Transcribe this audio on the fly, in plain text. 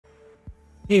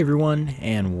Hey everyone,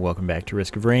 and welcome back to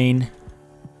Risk of Rain.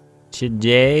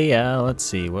 Today, let's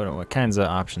see, what kinds of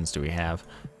options do we have?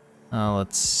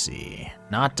 Let's see,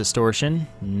 not Distortion,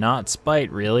 not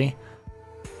Spite really.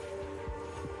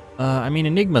 I mean,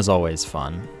 Enigma's always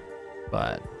fun,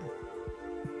 but...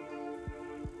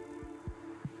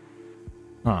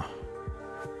 Huh.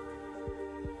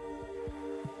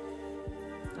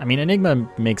 I mean,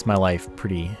 Enigma makes my life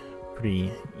pretty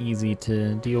easy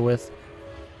to deal with.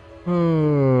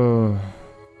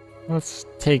 Let's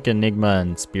take Enigma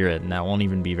and Spirit, and that won't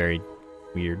even be very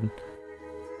weird.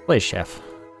 Play Chef.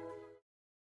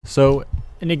 So,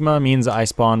 Enigma means I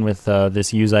spawn with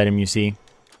this use item you see.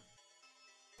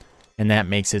 And that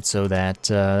makes it so that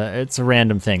it's a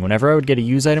random thing. Whenever I would get a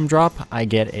use item drop, I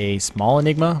get a small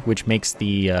Enigma, which makes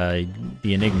the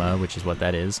Enigma, which is what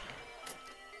that is,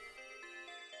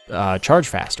 charge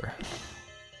faster.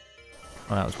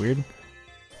 Oh, that was weird.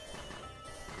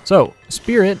 So,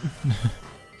 Spirit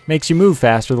makes you move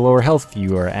faster the lower health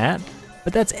you are at,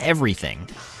 but that's everything.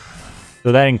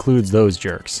 So that includes those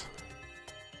jerks,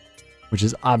 which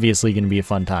is obviously going to be a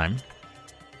fun time.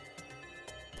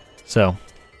 So,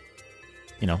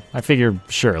 you know, I figure,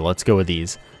 sure, let's go with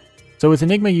these. So with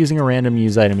Enigma using a random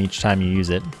use item each time you use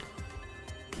it,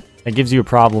 that gives you a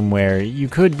problem where you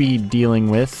could be dealing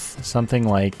with something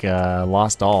like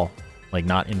Lost All, like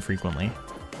not infrequently.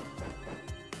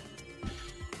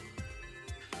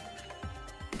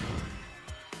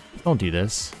 Don't do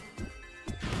this.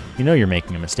 You know you're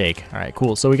making a mistake. Alright,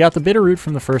 cool. So we got the bitter root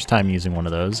from the first time using one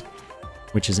of those,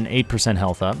 which is an 8%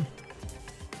 health up.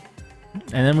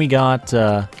 And then we got...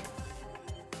 oh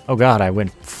god, I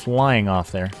went flying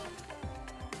off there.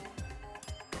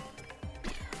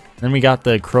 Then we got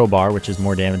the crowbar, which is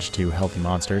more damage to healthy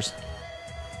monsters.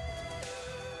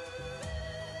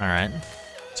 Alright.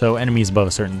 So enemies above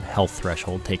a certain health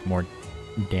threshold take more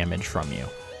damage from you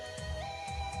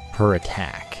per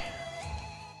attack.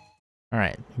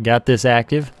 Alright, got this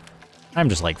active. I'm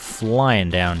just like flying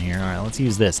down here. Alright, let's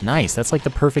use this. Nice, that's like the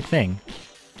perfect thing.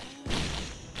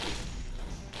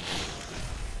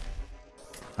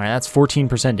 Alright, that's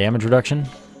 14% damage reduction.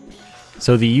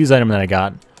 So the use item that I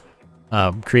got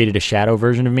created a shadow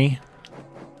version of me,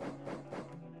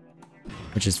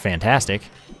 which is fantastic.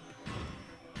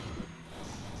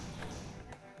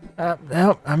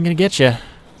 No, I'm gonna get you.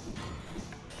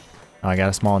 Oh, I got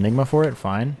a small Enigma for it?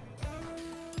 Fine.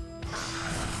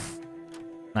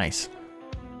 Nice.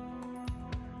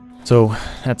 So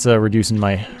that's a reduction in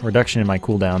my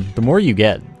cooldown. The more you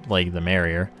get, like, the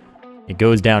merrier. It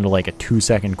goes down to like a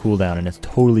 2-second cooldown, and it's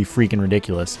totally freaking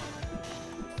ridiculous.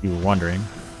 If you were wondering.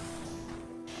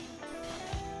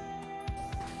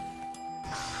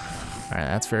 Alright,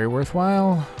 that's very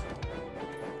worthwhile.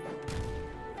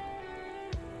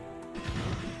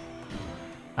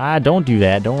 Ah, don't do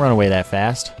that. Don't run away that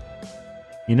fast.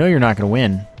 You know you're not going to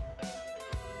win.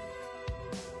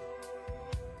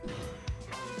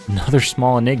 Another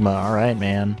small Enigma. Alright,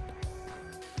 man.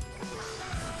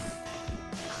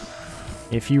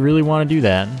 If you really want to do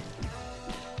that.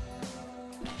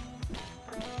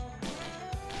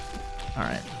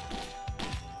 Alright.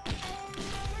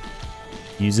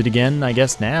 Use it again, I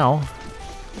guess, now.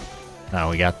 Oh,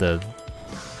 we got the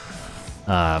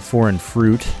foreign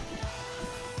fruit.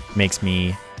 Makes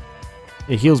me...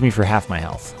 It heals me for half my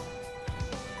health.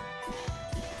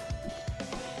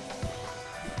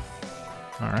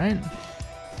 Alright.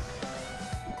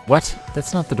 What?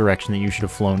 That's not the direction that you should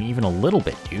have flown even a little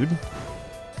bit, dude.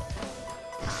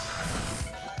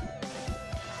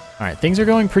 Alright, things are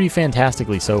going pretty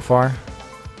fantastically so far.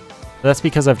 That's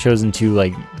because I've chosen to,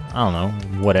 like, I don't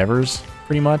know, whatevers,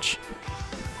 pretty much.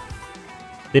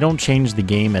 They don't change the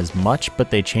game as much,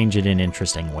 but they change it in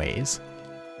interesting ways.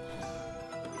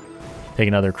 Take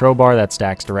another crowbar that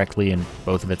stacks directly in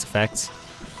both of its effects.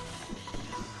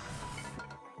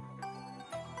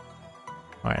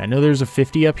 Alright, I know there's a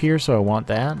 50 up here, so I want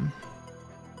that.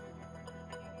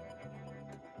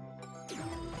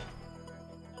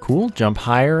 Cool, jump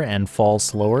higher and fall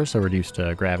slower, so reduced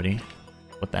gravity.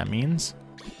 What that means.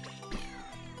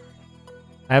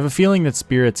 I have a feeling that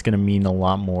Spirit's going to mean a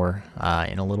lot more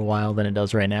in a little while than it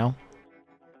does right now.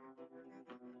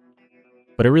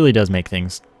 But it really does make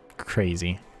things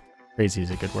crazy. Crazy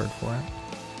is a good word for it.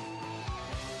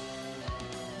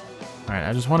 Alright,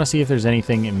 I just want to see if there's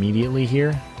anything immediately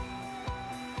here.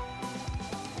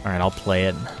 Alright, I'll play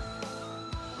it.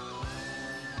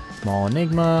 Small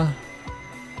Enigma.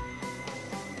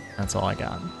 That's all I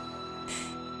got.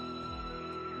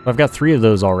 I've got 3 of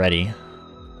those already.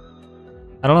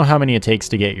 I don't know how many it takes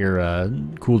to get your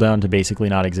cooldown to basically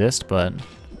not exist, but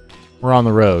we're on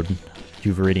the road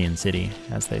to Viridian City,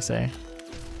 as they say.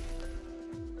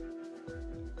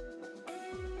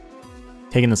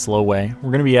 taking the slow way. We're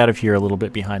going to be out of here a little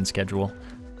bit behind schedule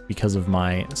because of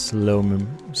my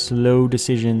slow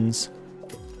decisions.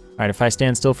 Alright, if I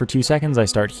stand still for 2 seconds, I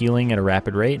start healing at a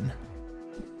rapid rate,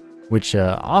 which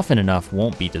often enough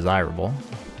won't be desirable.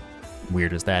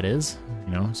 Weird as that is.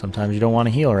 You know, sometimes you don't want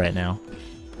to heal right now.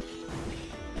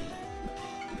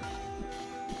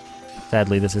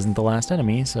 Sadly, this isn't the last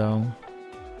enemy, so...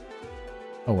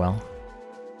 oh well.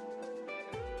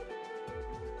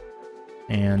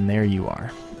 And there you are.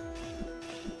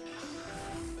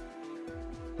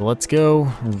 Let's go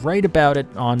right about it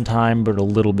on time, but a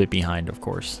little bit behind, of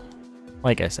course.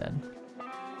 Like I said.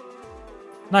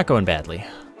 Not going badly.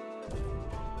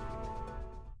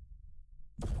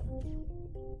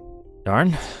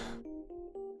 Darn.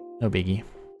 No biggie.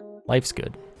 Life's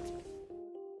good.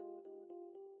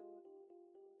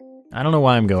 I don't know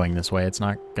why I'm going this way. It's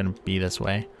not gonna be this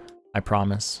way. I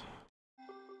promise.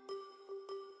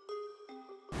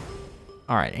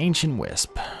 Alright, Ancient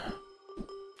Wisp.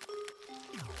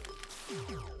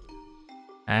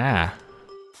 Ah.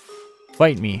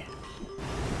 Fight me.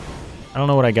 I don't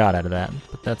know what I got out of that,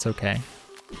 but that's okay.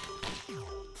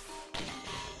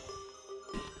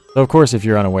 So of course, if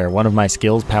you're unaware, one of my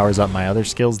skills powers up my other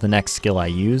skills, the next skill I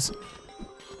use.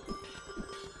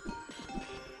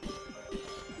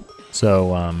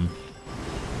 So,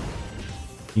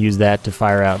 use that to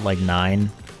fire out like 9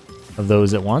 of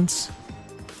those at once,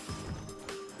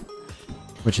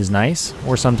 which is nice.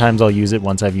 Or sometimes I'll use it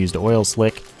once I've used Oil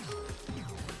Slick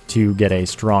to get a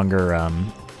stronger,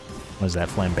 what is that,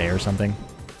 flambe or something?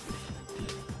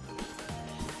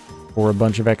 For a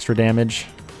bunch of extra damage.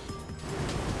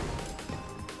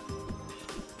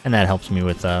 And that helps me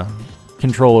with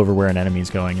control over where an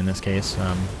enemy's going in this case.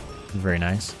 Very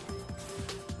nice.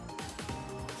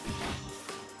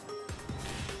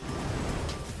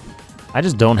 I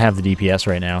just don't have the DPS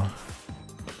right now.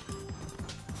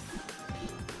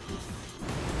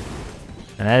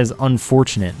 And that is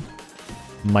unfortunate,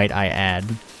 might I add.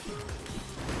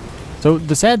 So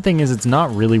the sad thing is it's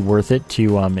not really worth it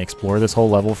to explore this whole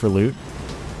level for loot.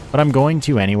 But I'm going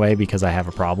to anyway because I have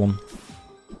a problem.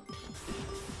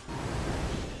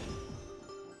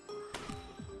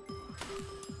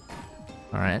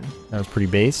 Alright, that was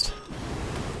pretty based.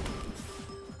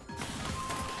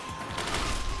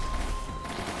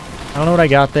 I don't know what I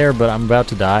got there, but I'm about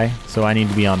to die, so I need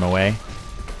to be on my way.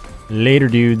 Later,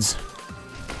 dudes.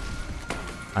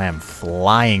 I am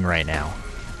flying right now.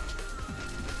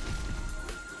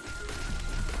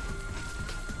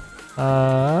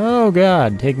 Oh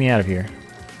god, take me out of here.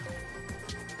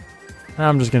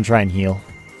 I'm just gonna try and heal.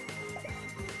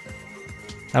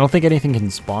 I don't think anything can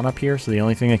spawn up here, so the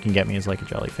only thing that can get me is like a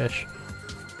jellyfish.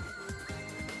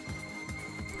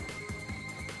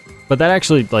 But that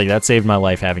actually, like, that saved my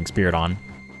life having Spirit on.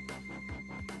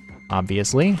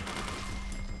 Obviously.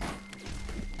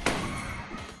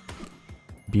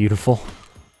 Beautiful.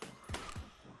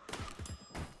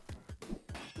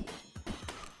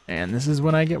 And this is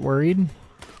when I get worried.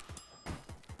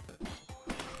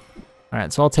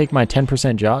 Alright, so I'll take my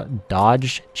 10%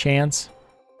 dodge chance.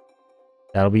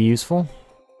 That'll be useful.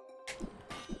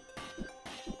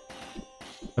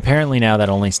 Apparently now that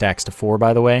only stacks to 4,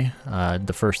 by the way.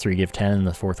 The first 3 give 10, and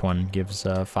the 4th one gives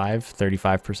 5,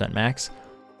 35% max.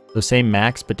 So same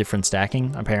max, but different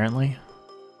stacking, apparently.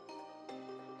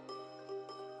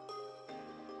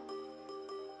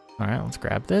 Alright, let's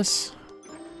grab this.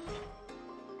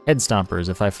 Head Stompers.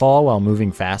 If I fall while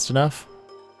moving fast enough,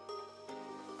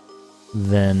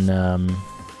 then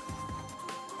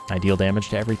I deal damage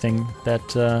to everything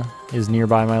that is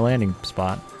nearby my landing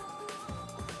spot.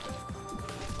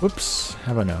 Whoops,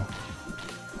 how about no?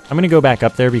 I'm gonna go back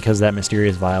up there because that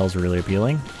Mysterious Vial is really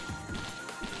appealing.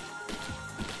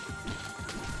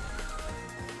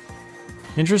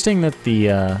 Interesting that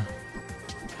the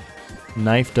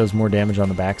knife does more damage on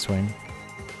the backswing.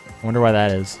 I wonder why that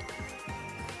is.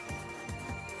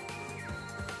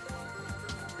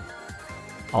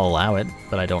 I'll allow it,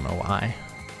 but I don't know why.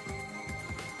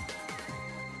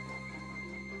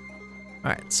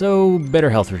 Alright, so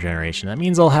better health regeneration. That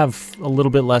means I'll have a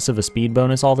little bit less of a speed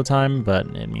bonus all the time, but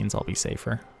it means I'll be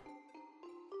safer.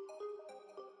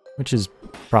 Which is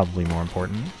probably more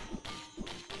important.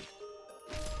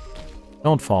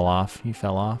 Don't fall off. You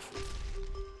fell off.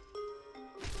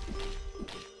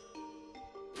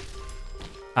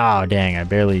 Oh, dang, I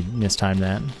barely mistimed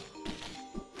that.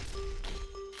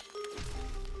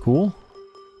 Cool.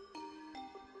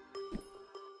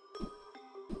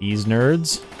 These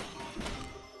nerds.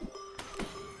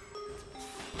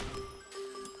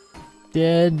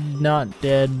 Dead, not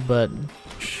dead, but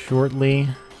shortly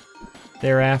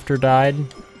thereafter died.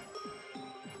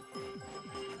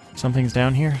 Something's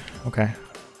down here? Okay.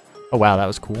 Oh wow, that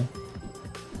was cool.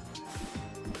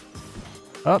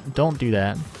 Oh, don't do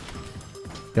that.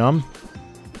 Dumb.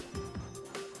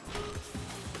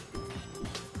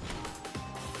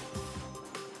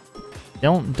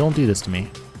 Don't do this to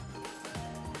me.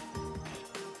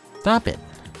 Stop it.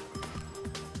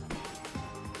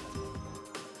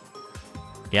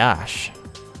 Gosh.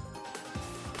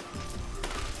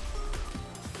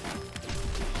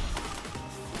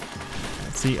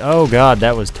 Let's see. Oh god,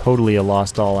 that was totally a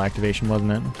lost all activation,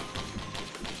 wasn't it?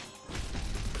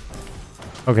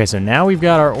 Okay, so now we've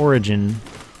got our origin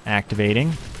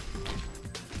activating.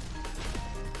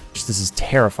 This is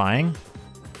terrifying.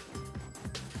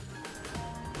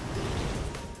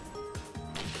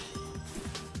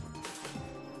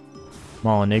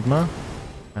 Small Enigma.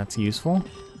 That's useful.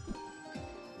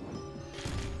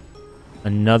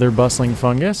 Another Bustling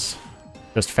Fungus.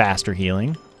 Just faster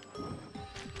healing.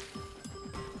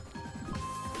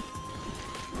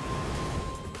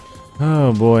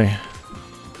 Oh boy.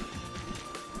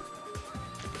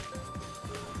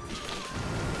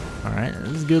 Alright,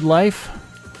 this is good life.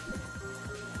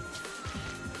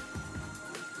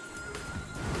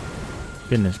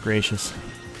 Goodness gracious.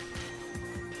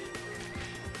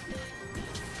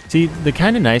 See, the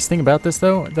kind of nice thing about this,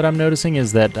 though, that I'm noticing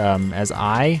is that as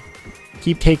I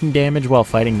keep taking damage while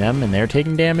fighting them and they're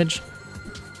taking damage,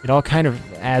 it all kind of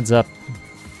adds up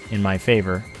in my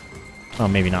favor. Oh,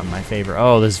 maybe not in my favor.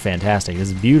 Oh, this is fantastic. This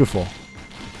is beautiful.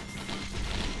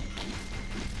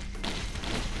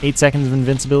 8 seconds of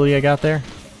invincibility I got there.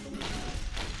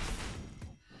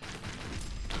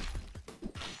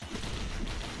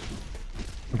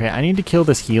 Okay, I need to kill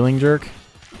this healing jerk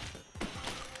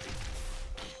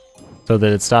so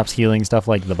that it stops healing stuff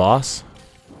like the boss.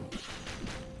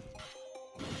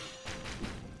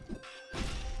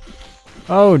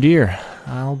 Oh dear,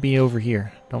 I'll be over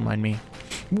here. Don't mind me.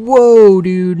 Whoa,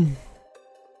 dude.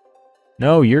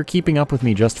 No, you're keeping up with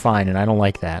me just fine, and I don't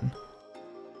like that.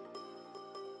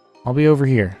 I'll be over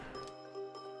here.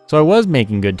 So I was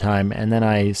making good time, and then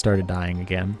I started dying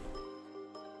again.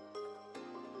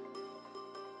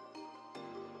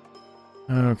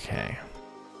 Okay.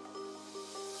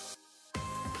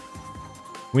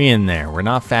 We in there. We're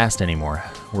not fast anymore.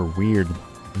 We're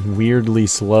weirdly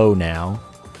slow now.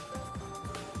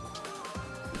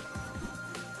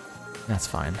 That's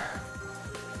fine.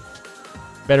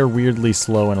 Better weirdly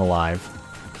slow and alive.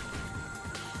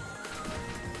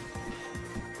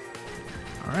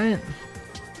 Alright.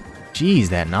 Jeez,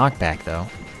 that knockback though.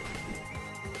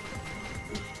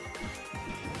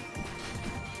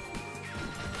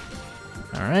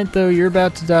 Alright though, you're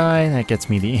about to die. That gets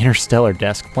me the Interstellar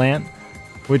Desk Plant,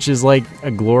 which is like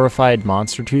a glorified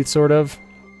Monster Tooth sort of.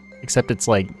 Except it's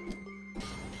like...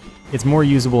 it's more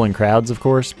usable in crowds, of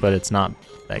course, but it's not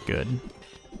that good.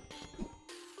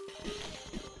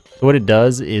 So what it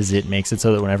does is it makes it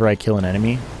so that whenever I kill an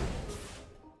enemy...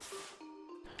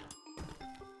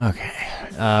 okay.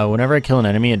 Whenever I kill an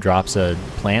enemy, it drops a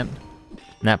plant.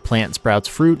 And that plant sprouts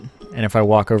fruit. And if I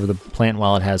walk over the plant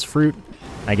while it has fruit,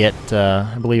 I get,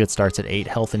 I believe it starts at 8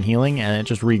 health and healing, and it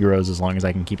just regrows as long as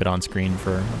I can keep it on screen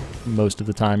for most of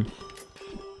the time.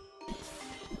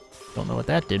 Don't know what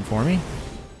that did for me.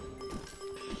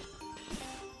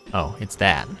 Oh, it's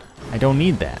that. I don't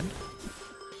need that.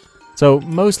 So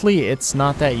mostly it's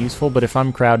not that useful, but if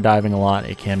I'm crowd diving a lot,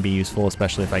 it can be useful,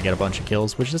 especially if I get a bunch of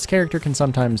kills, which this character can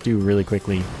sometimes do really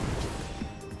quickly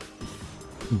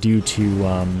due to,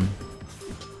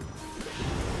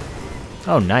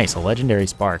 oh nice, a legendary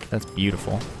spark. That's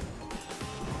beautiful.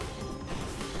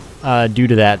 Due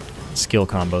to that skill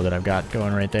combo that I've got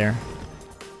going right there.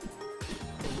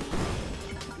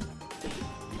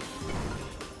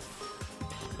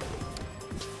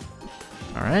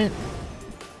 Alright.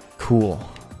 Cool.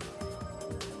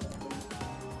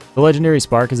 The legendary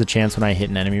spark is a chance when I hit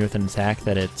an enemy with an attack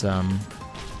that it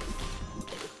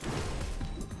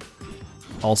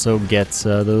also gets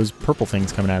those purple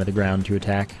things coming out of the ground to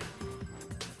attack.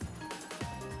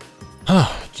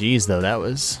 Oh, geez, though, that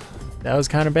was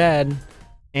kind of bad.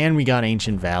 And we got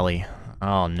Ancient Valley.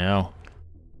 Oh no.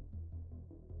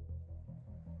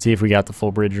 See if we got the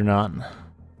full bridge or not.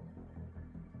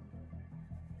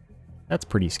 That's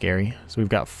pretty scary. So we've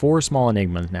got 4 small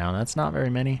enigmas now. That's not very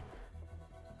many.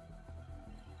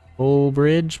 Full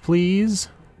bridge, please.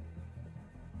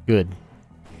 Good.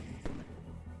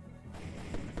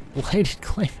 Lighted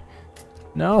claim.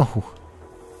 No.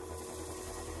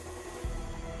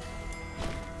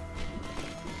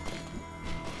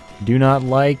 Do not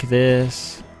like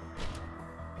this.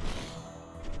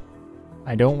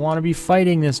 I don't want to be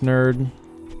fighting this nerd.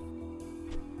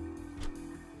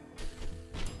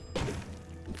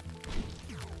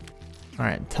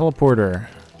 Alright, teleporter.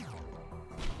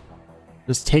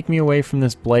 Just take me away from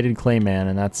this blighted clayman,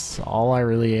 and that's all I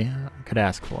really could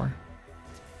ask for.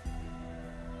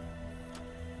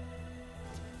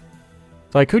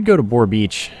 So I could go to Boar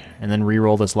Beach and then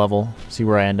re-roll this level, see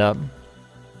where I end up.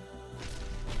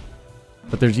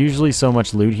 But there's usually so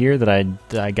much loot here that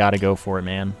I gotta go for it,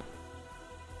 man.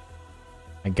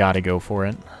 I gotta go for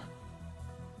it.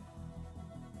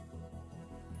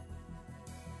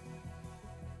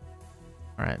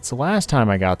 Alright, so last time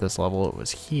I got this level, it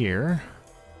was here.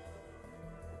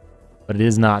 But it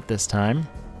is not this time.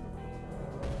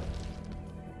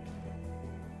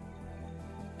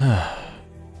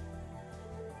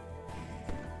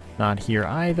 Not here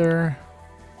either.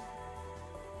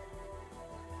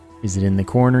 Is it in the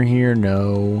corner here?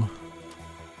 No.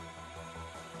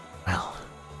 Well.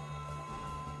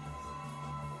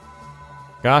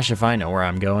 Gosh, if I know where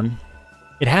I'm going.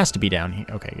 It has to be down here.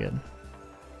 Okay, good.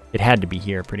 It had to be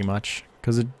here, pretty much.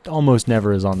 Because it almost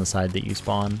never is on the side that you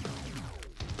spawn.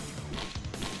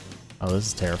 Oh, this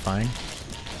is terrifying.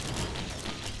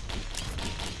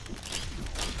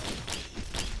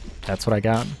 That's what I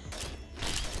got.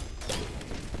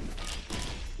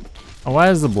 Oh, why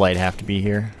does the blight have to be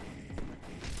here?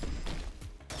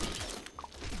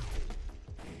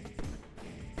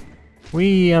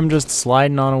 I'm just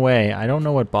sliding on away. I don't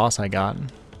know what boss I got.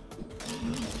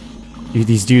 Dude,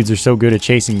 these dudes are so good at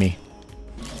chasing me.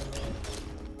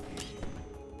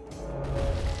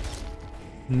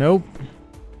 Nope.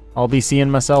 I'll be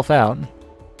seeing myself out.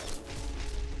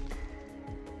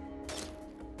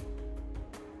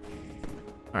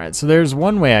 Alright, so there's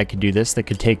one way I could do this that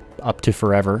could take up to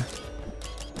forever.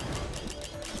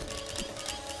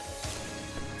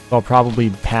 I'll probably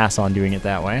pass on doing it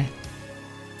that way.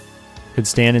 Could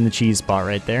stand in the cheese spot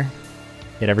right there.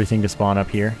 Get everything to spawn up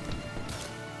here.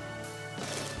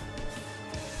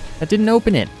 That didn't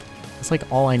open it. That's like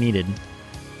all I needed.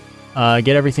 Get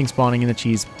everything spawning in the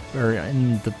cheese, or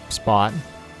in the spot.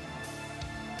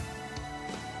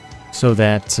 So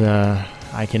that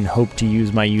I can hope to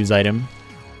use my use item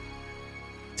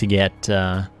to get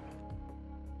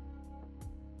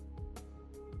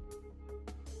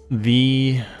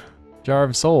the Jar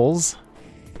of Souls,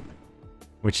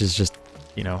 which is just,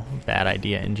 you know, a bad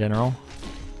idea in general.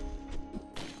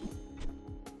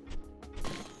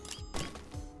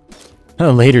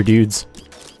 Later, dudes.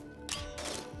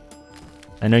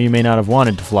 I know you may not have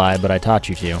wanted to fly, but I taught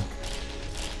you to.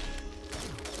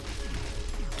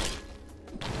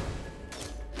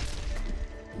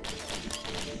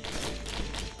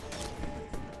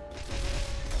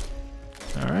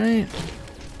 Alright.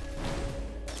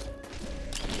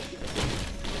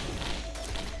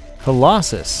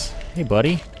 Colossus. Hey,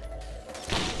 buddy.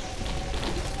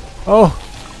 Oh!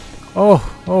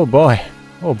 Oh! Oh, boy.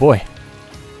 Oh, boy.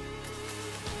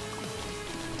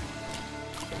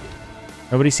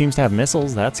 Nobody seems to have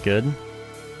missiles. That's good.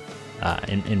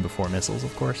 In before missiles,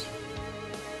 of course.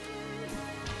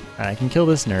 I can kill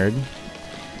this nerd.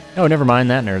 Oh, never mind.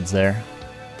 That nerd's there.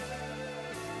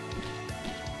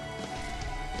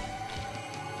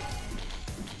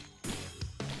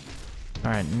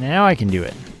 Alright, now I can do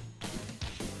it.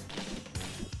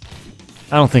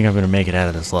 I don't think I'm going to make it out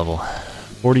of this level.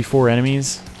 44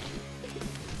 enemies.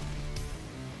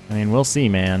 I mean, we'll see,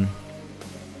 man.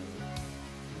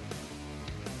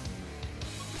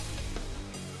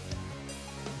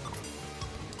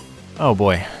 Oh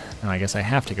boy. Now I guess I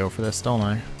have to go for this, don't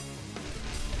I?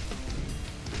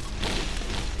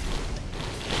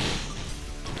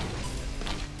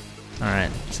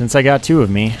 Alright, since I got two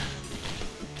of me,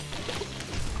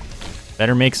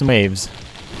 better make some waves.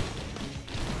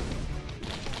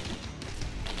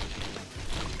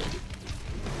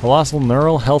 Colossal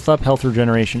Neural, health up, health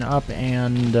regeneration up,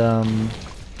 and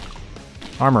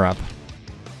armor up.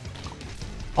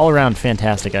 All around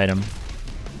fantastic item.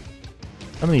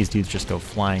 Some of these dudes just go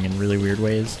flying in really weird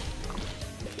ways.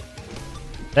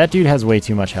 That dude has way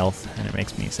too much health, and it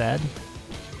makes me sad.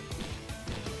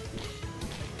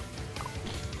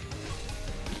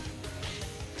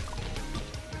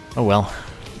 Oh well.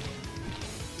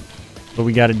 What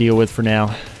we gotta deal with for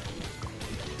now.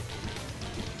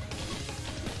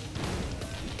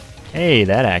 Hey,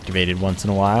 that activated once in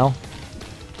a while.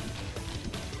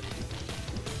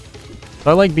 So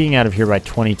I like being out of here by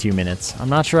 22 minutes. I'm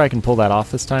not sure I can pull that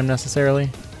off this time necessarily.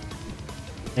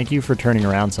 Thank you for turning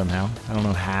around somehow. I don't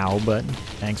know how, but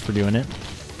thanks for doing it.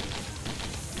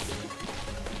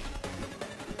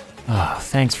 Oh,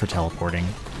 thanks for teleporting.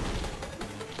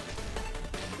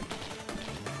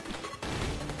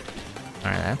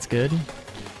 Alright, that's good.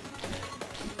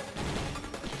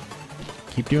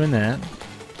 Keep doing that.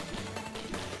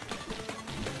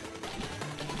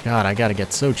 God, I gotta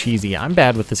get so cheesy. I'm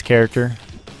bad with this character.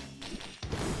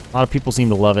 A lot of people seem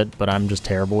to love it, but I'm just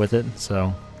terrible with it,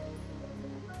 so...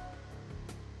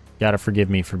 Gotta forgive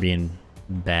me for being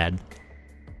bad.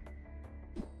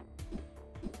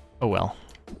 Oh well.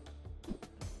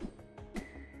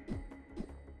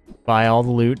 Buy all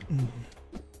the loot. I'm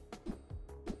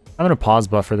gonna pause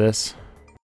buffer this.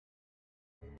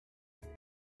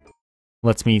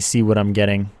 Lets me see what I'm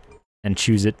getting and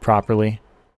choose it properly.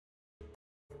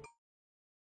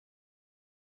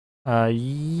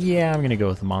 Yeah, I'm gonna go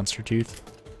with the monster tooth.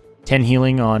 10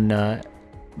 healing on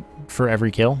for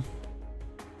every kill.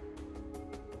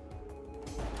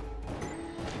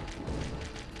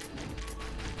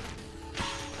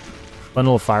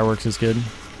 Bundle of fireworks is good.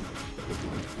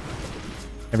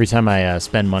 Every time I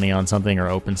spend money on something or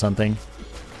open something,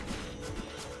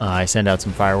 I send out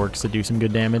some fireworks to do some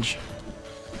good damage.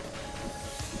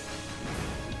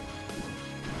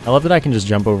 I love that I can just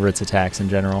jump over its attacks in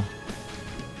general.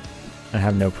 I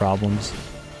have no problems.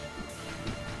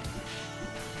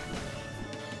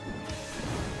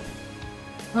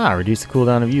 Ah, reduce the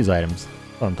cooldown of use items.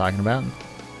 That's what I'm talking about.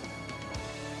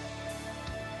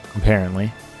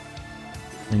 Apparently.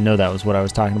 I didn't know that was what I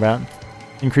was talking about.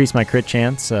 Increase my crit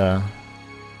chance. That's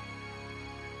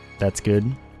good.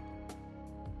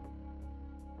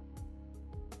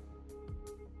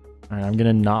 Alright, I'm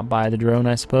gonna not buy the drone,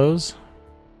 I suppose.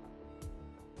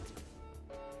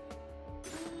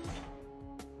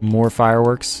 More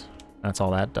fireworks. That's all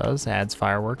that does. Adds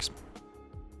fireworks.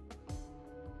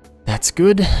 That's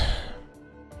good.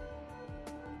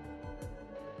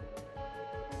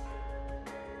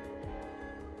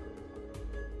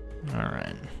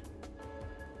 Alright.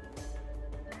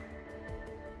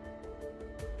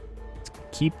 Let's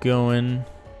keep going.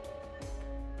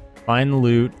 Find the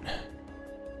loot.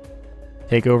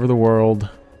 Take over the world.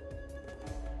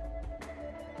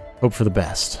 Hope for the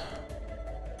best.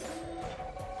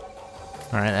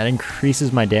 Alright, that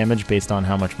increases my damage based on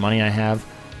how much money I have,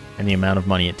 and the amount of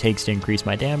money it takes to increase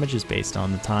my damage is based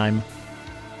on the time.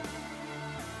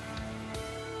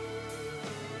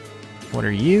 What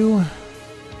are you?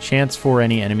 Chance for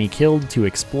any enemy killed to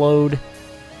explode.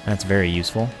 That's very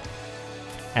useful.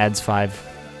 Adds 5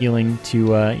 healing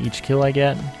to each kill I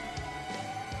get.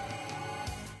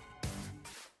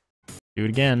 Do it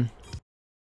again.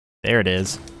 There it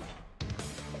is.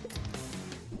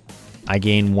 I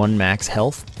gain 1 max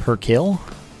health per kill.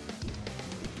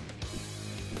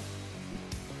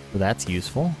 So that's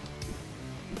useful.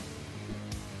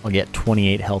 I'll get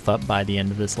 28 health up by the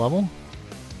end of this level.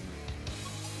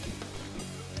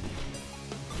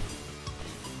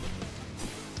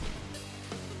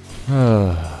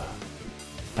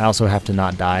 I also have to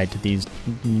not die to these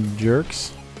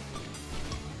jerks.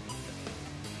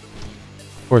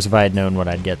 Of course, if I had known what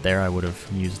I'd get there, I would have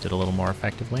used it a little more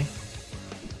effectively.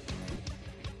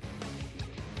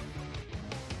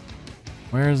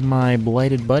 Where's my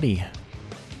blighted buddy?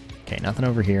 Okay, nothing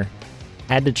over here.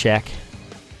 Had to check.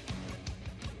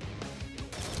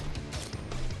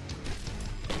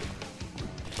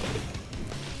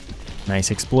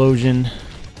 Nice explosion.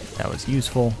 That was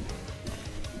useful.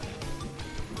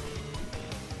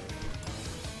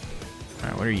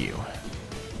 Alright, what are you?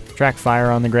 Track fire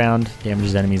on the ground.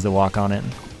 Damages enemies that walk on it.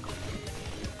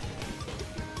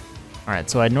 Alright,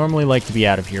 so I'd normally like to be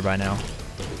out of here by now.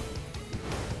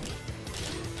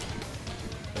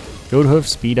 Goat hoof,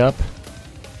 speed up.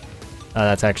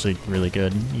 That's actually really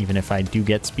good, even if I do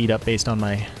get speed up based on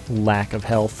my lack of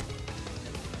health.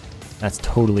 That's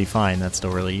totally fine, that's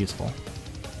still really useful.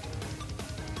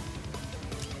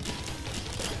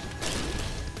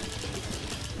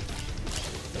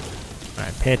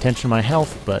 Alright, pay attention to my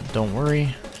health, but don't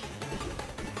worry.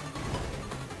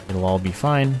 It'll all be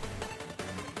fine.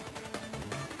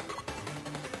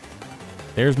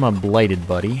 There's my blighted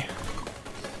buddy.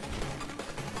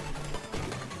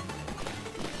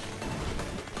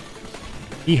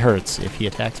 He hurts if he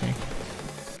attacks me.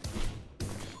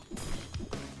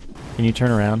 Can you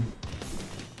turn around?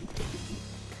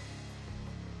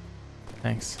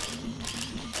 Thanks.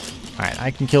 Alright,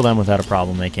 I can kill them without a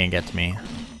problem. They can't get to me.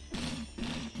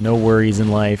 No worries in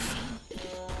life.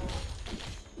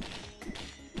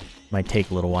 Might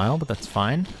take a little while, but that's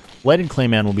fine. Blighted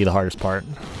Clayman will be the hardest part.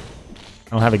 I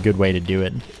don't have a good way to do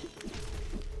it.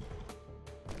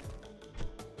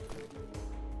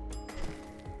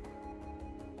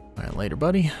 Alright, later,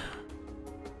 buddy.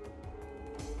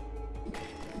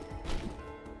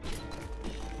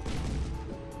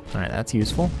 Alright, that's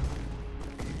useful.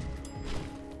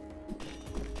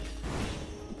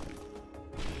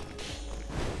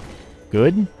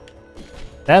 Good.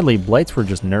 Sadly, blights were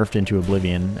just nerfed into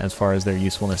oblivion as far as their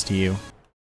usefulness to you.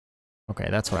 Okay,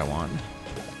 that's what I want.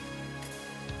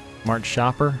 Smart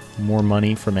shopper, more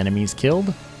money from enemies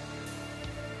killed.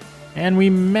 And we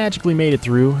magically made it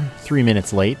through, 3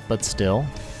 minutes late, but still.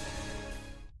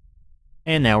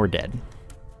 And now we're dead.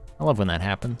 I love when that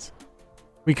happens.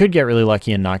 We could get really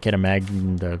lucky and not get a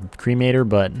the cremator,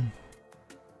 but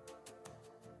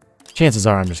chances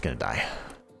are I'm just gonna die.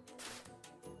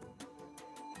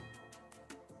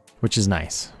 Which is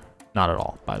nice. Not at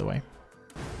all, by the way.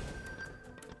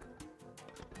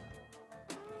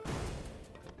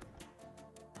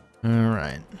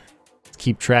 Alright. Let's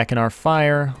keep tracking our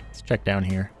fire. Let's check down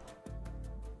here.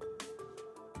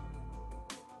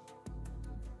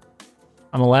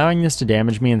 I'm allowing this to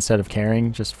damage me instead of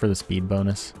carrying, just for the speed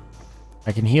bonus.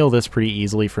 I can heal this pretty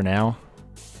easily for now.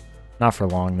 Not for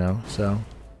long, though, so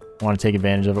I want to take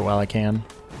advantage of it while I can.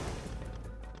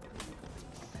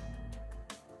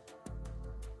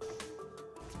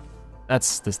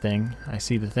 That's this thing. I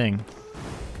see the thing.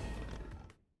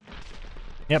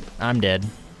 Yep, I'm dead.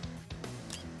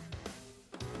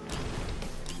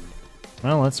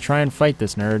 Well, let's try and fight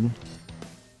this nerd.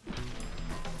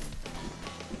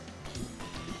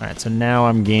 Alright, so now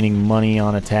I'm gaining money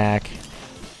on attack.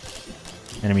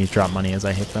 Enemies drop money as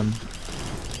I hit them.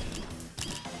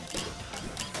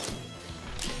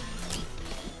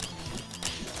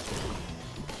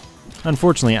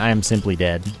 Unfortunately, I am simply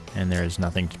dead, and there is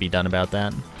nothing to be done about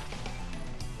that.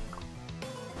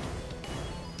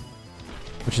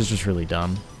 Which is just really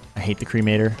dumb. I hate the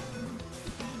cremator.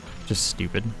 Just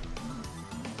stupid.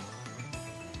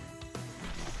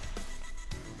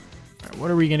 Alright,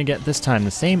 what are we gonna get this time? The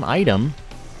same item?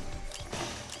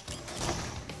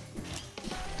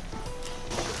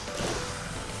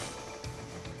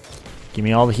 Give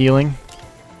me all the healing.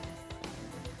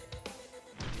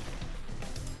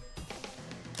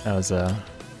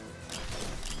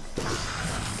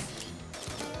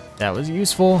 That was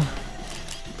useful.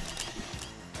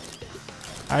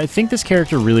 I think this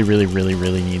character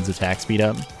really needs attack speed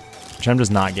up, which I'm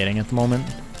just not getting at the moment.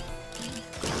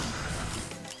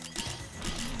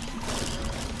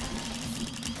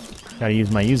 Gotta use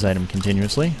my use item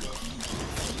continuously.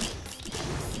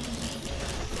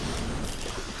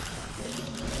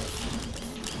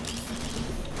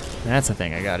 That's the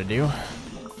thing I gotta do.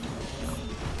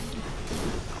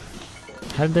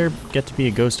 How did there get to be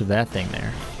a ghost of that thing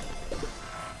there?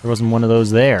 There wasn't one of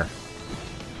those there.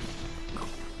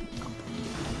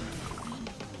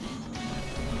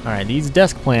 Alright, these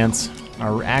desk plants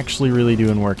are actually really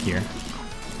doing work here.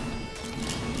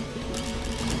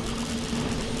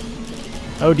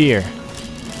 Oh dear.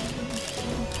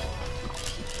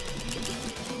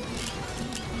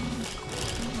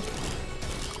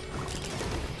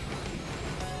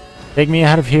 Take me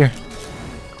out of here.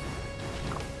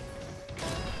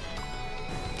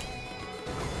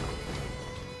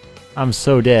 I'm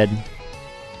so dead.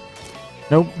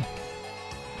 Nope.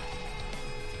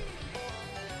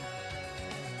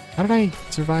 How did I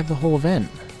survive the whole event?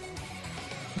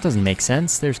 That doesn't make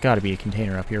sense. There's got to be a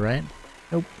container up here, right?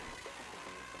 Nope.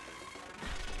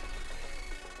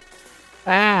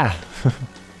 Ah!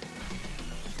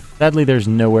 Sadly, there's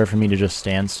nowhere for me to just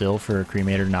stand still for a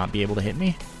cremator to not be able to hit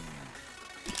me.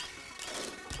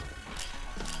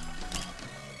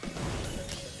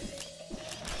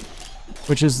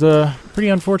 Which is pretty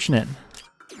unfortunate.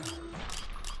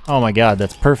 Oh my god,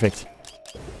 that's perfect.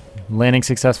 Landing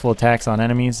successful attacks on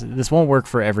enemies. This won't work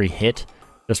for every hit,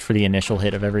 just for the initial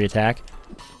hit of every attack.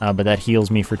 But that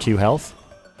heals me for 2 health.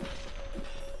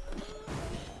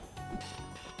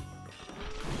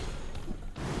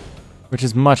 Which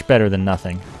is much better than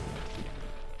nothing.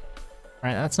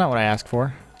 Alright, that's not what I asked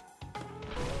for.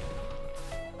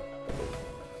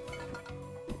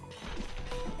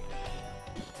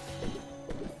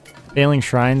 Failing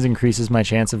shrines increases my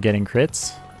chance of getting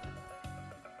crits.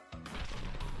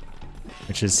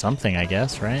 Which is something, I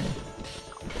guess, right?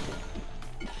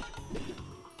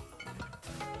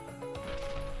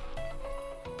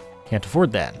 Can't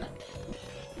afford that.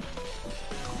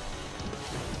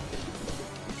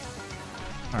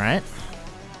 Alright.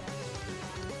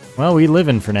 Well, we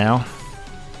living for now.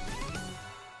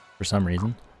 For some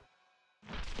reason.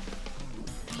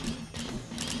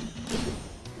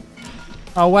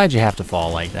 Oh, why'd you have to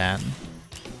fall like that?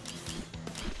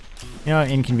 You know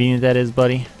how inconvenient that is,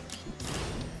 buddy?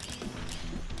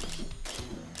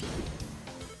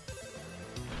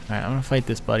 Alright, I'm gonna fight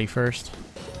this buddy first.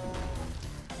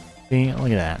 See,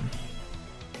 look at that.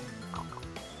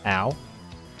 Ow.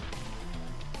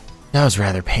 That was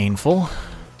rather painful.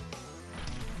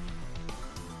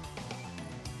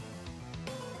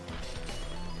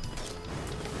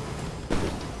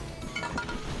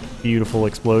 Beautiful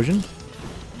explosion.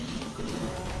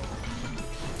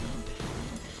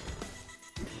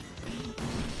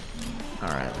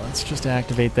 Alright, let's just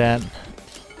activate that.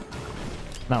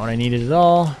 Not what I needed at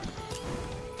all.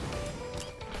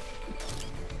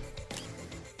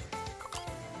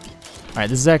 Alright,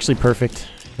 this is actually perfect,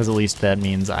 because at least that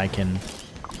means I can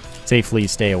safely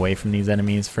stay away from these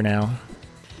enemies for now.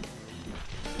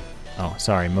 Oh,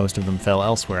 sorry, most of them fell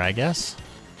elsewhere, I guess.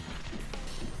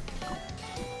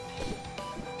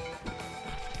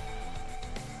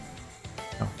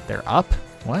 Oh, they're up?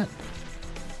 What?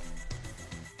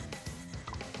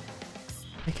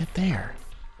 How'd they get there?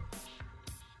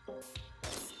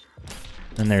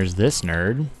 Then there's this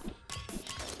nerd.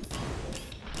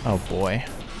 Oh boy.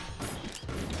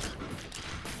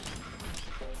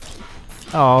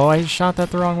 Oh, I shot that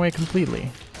the wrong way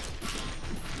completely.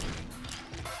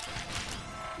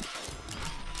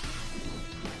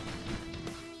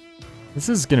 This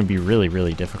is gonna be really,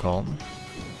 really difficult.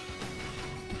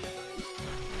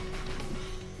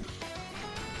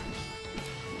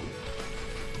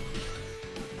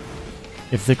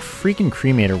 If the freaking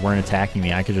cremator weren't attacking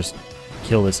me, I could just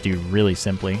kill this dude really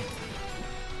simply.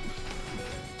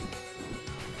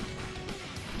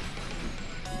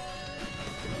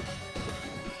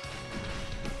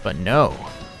 But no,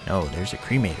 there's a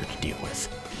cremator to deal with.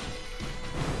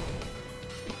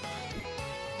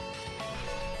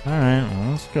 Alright,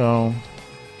 well, let's go.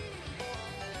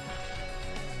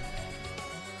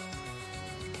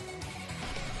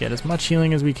 Get as much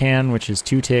healing as we can, which is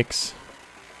 2 ticks.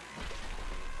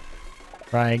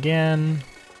 Try again.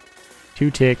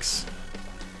 2 ticks.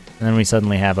 And then we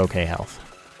suddenly have okay health.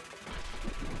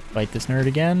 Fight this nerd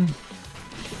again.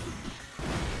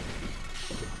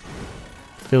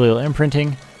 Filial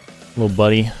imprinting. Little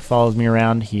buddy follows me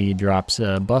around. He drops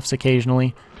buffs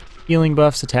occasionally. Healing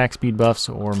buffs, attack speed buffs,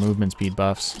 or movement speed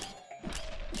buffs.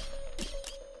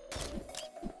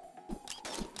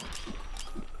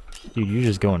 Dude, you're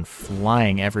just going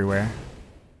flying everywhere.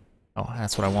 Oh,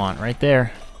 that's what I want right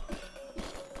there.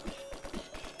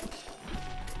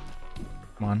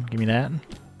 Come on, give me that.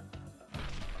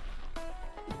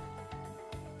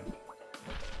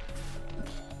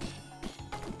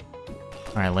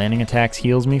 Alright, landing attacks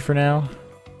heals me for now.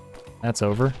 That's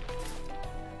over.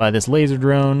 By this laser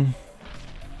drone.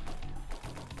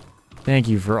 Thank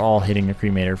you for all hitting the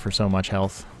cremator for so much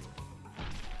health.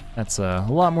 That's a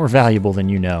lot more valuable than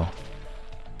you know.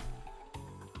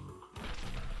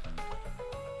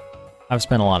 I've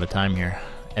spent a lot of time here,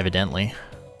 evidently.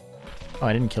 Oh,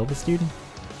 I didn't kill this dude?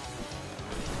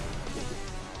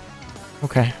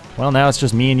 Okay, well now it's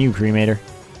just me and you, cremator.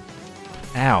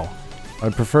 Ow. I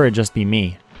would prefer it just be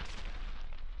me.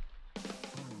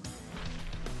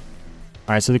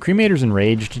 Alright, so the cremator's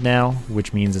enraged now,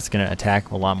 which means it's going to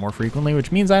attack a lot more frequently,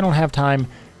 which means I don't have time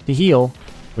to heal,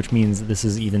 which means this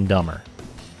is even dumber.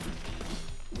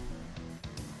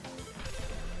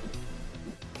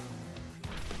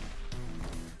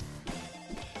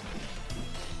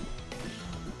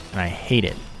 And I hate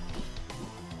it.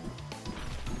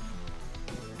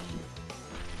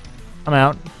 I'm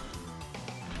out.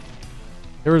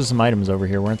 There was some items over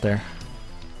here, weren't there?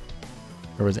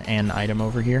 There was an item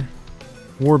over here.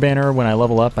 War banner, when I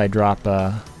level up, I drop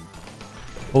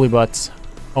holy butts.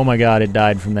 Oh my god, it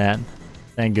died from that.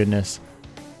 Thank goodness.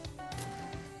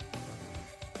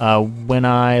 When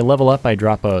I level up, I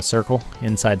drop a circle.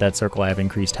 Inside that circle, I have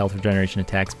increased health regeneration,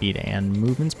 attack speed, and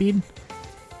movement speed.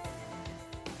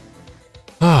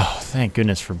 Oh, thank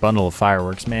goodness for Bundle of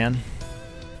Fireworks, man.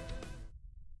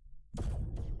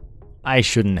 I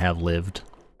shouldn't have lived,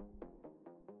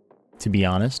 to be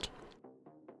honest.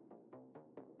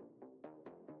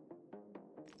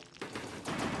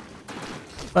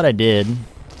 But I did.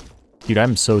 Dude,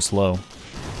 I'm so slow.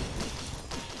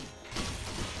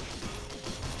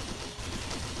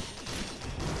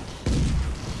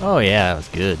 Oh yeah, that was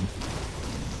good.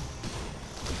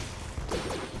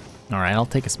 Alright, I'll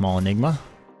take a small Enigma.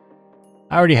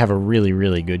 I already have a really,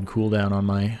 really good cooldown on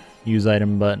my use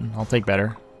item, but I'll take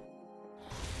better.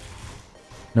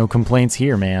 No complaints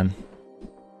here, man.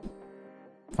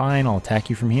 Fine, I'll attack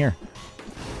you from here.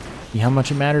 See how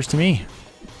much it matters to me.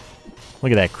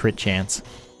 Look at that crit chance.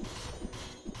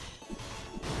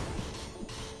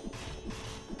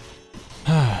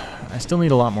 I still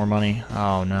need a lot more money.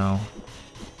 Oh no.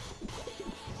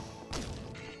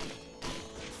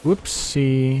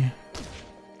 Whoopsie.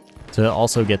 To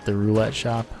also get the roulette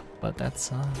shop, but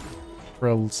that's for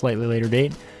a slightly later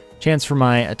date. Chance for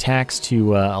my attacks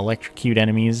to electrocute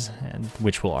enemies, and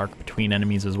which will arc between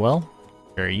enemies as well.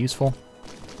 Very useful.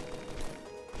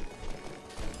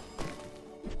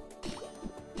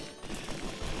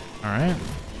 Alright.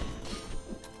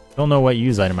 Don't know what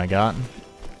use item I got.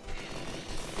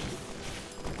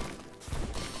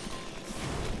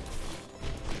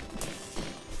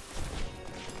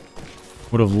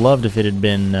 Would have loved if it had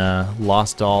been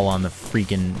Lost All on the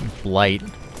freaking Blight.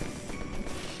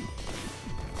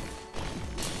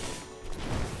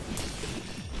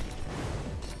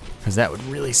 Because that would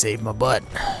really save my butt.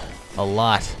 A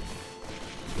lot.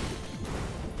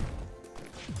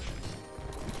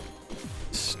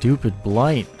 Stupid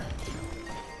Blight.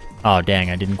 Oh, dang,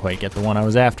 I didn't quite get the one I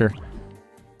was after.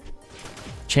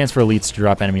 Chance for elites to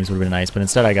drop enemies would have been nice, but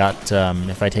instead I got,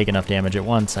 if I take enough damage at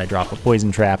once, I drop a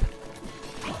poison trap.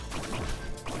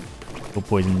 Will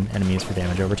poison enemies for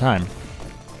damage over time.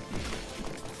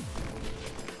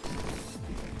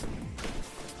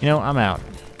 You know, I'm out.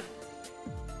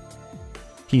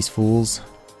 Peace, fools.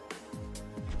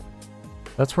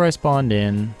 That's where I spawned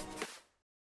in.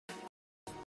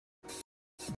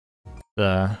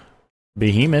 The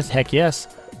behemoth, heck yes.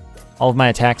 All of my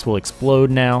attacks will explode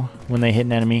now when they hit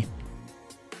an enemy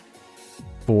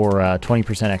for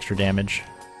 20% extra damage.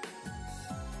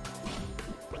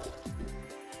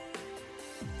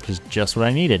 Which is just what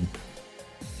I needed.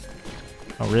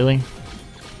 Oh, really?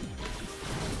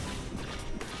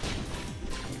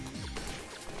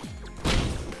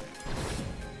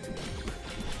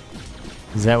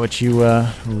 Is that what you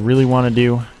really want to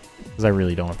do? Because I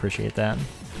really don't appreciate that.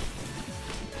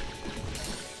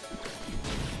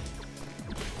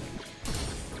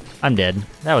 I'm dead.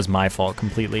 That was my fault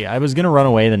completely. I was going to run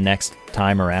away the next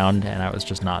time around, and I was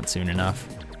just not soon enough.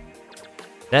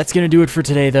 That's going to do it for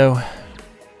today, though.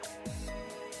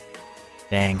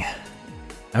 Dang.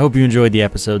 I hope you enjoyed the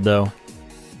episode, though.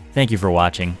 Thank you for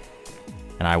watching,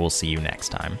 and I will see you next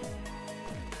time.